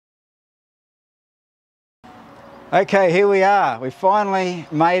Okay, here we are. We finally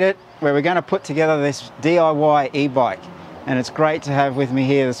made it where we're going to put together this DIY e-bike. And it's great to have with me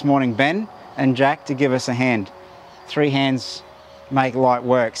here this morning Ben and Jack to give us a hand. 3 hands make light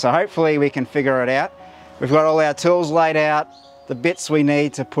work. So hopefully we can figure it out. We've got all our tools laid out, the bits we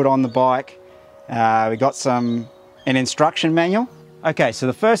need to put on the bike. We got an instruction manual. Okay, so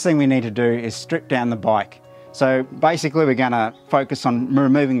the first thing we need to do is strip down the bike. So basically we're going to focus on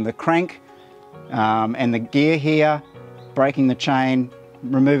removing the crank and the gear here, breaking the chain,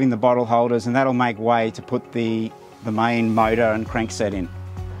 removing the bottle holders, and that'll make way to put the main motor and crankset in.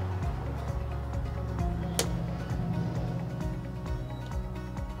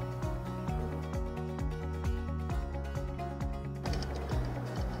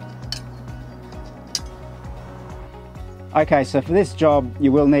 Okay, so for this job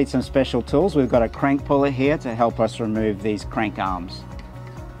you will need some special tools. We've got a crank puller here to help us remove these crank arms.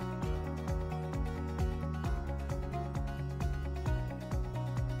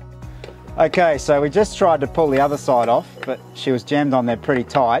 Okay, so we just tried to pull the other side off, but she was jammed on there pretty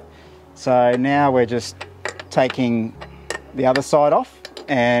tight. So now we're just taking the other side off,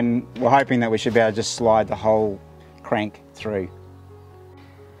 and we're hoping that we should be able to just slide the whole crank through.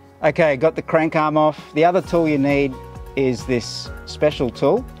 Okay, got the crank arm off. The other tool you need is this special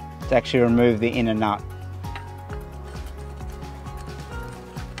tool to actually remove the inner nut.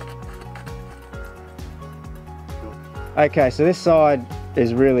 Okay, so this side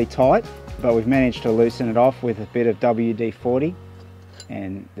is really tight, but we've managed to loosen it off with a bit of WD-40,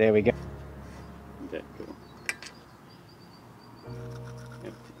 and there we go. That cool.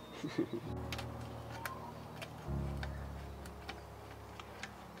 Yep.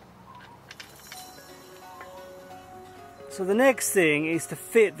 So the next thing is to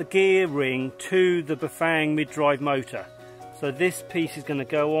fit the gear ring to the Bafang mid-drive motor. So this piece is going to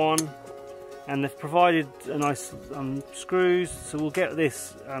go on, and they've provided a nice screws, so we'll get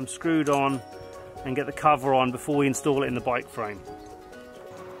this screwed on and get the cover on before we install it in the bike frame.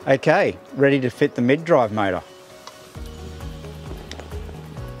 Okay, ready to fit the mid-drive motor.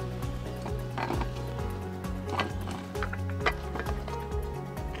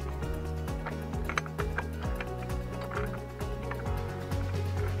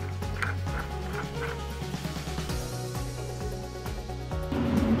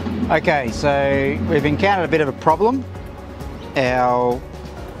 Okay, so we've encountered a bit of a problem. Our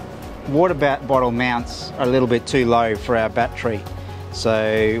water bottle mounts are a little bit too low for our battery.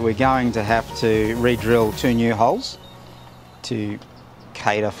 So we're going to have to re-drill 2 new holes to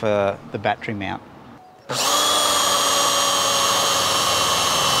cater for the battery mount.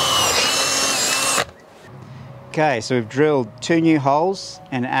 Okay, so we've drilled 2 new holes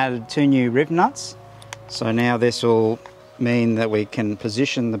and added 2 new rib nuts. So now this will mean that we can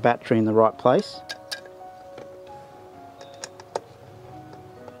position the battery in the right place.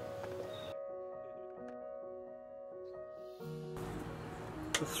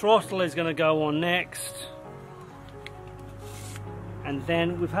 The throttle is going to go on next, and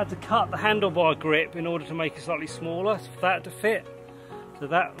then we've had to cut the handlebar grip in order to make it slightly smaller for that to fit. So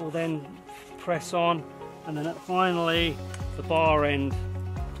that will then press on, and then finally the bar end,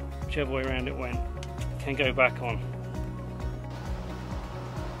 whichever way around it went, can go back on.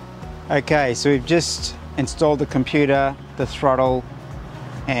 Okay, so we've just installed the computer, the throttle,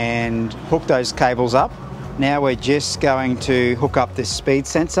 and hooked those cables up. Now we're just going to hook up this speed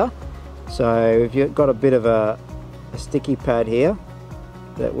sensor. So we've got a bit of a sticky pad here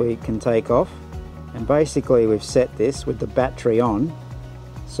that we can take off, and basically we've set this with the battery on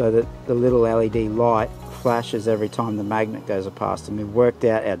so that the little LED light flashes every time the magnet goes past, and we've worked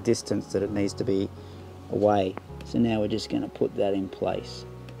out our distance that it needs to be away. So now we're just going to put that in place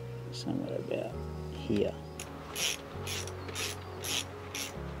somewhere about here.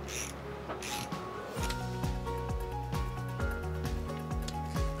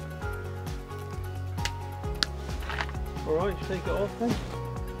 Alright, take it off then.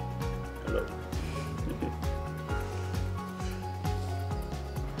 Hello.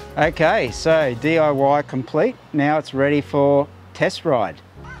 Okay, so DIY complete. Now it's ready for test ride.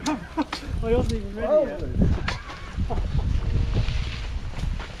 I wasn't even ready yet.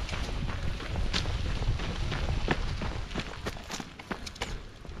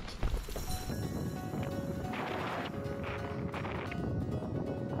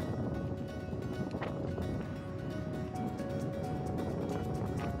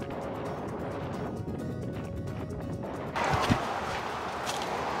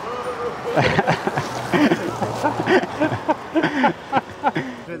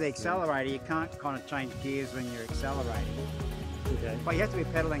 For the accelerator, you can't kind of change gears when you're accelerating. Okay. But you have to be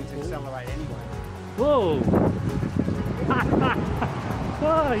pedaling to accelerate anyway. Whoa!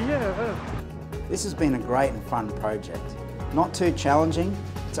 Oh yeah! This has been a great and fun project. Not too challenging,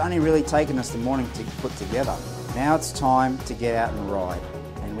 it's only really taken us the morning to put together. Now it's time to get out and ride,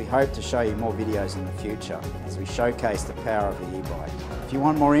 and we hope to show you more videos in the future as we showcase the power of the e-bike. If you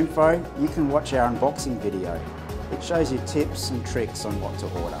want more info, you can watch our unboxing video. It shows you tips and tricks on what to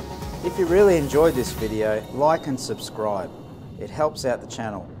order. If you really enjoyed this video, like and subscribe. It helps out the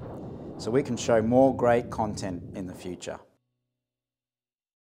channel so we can show more great content in the future.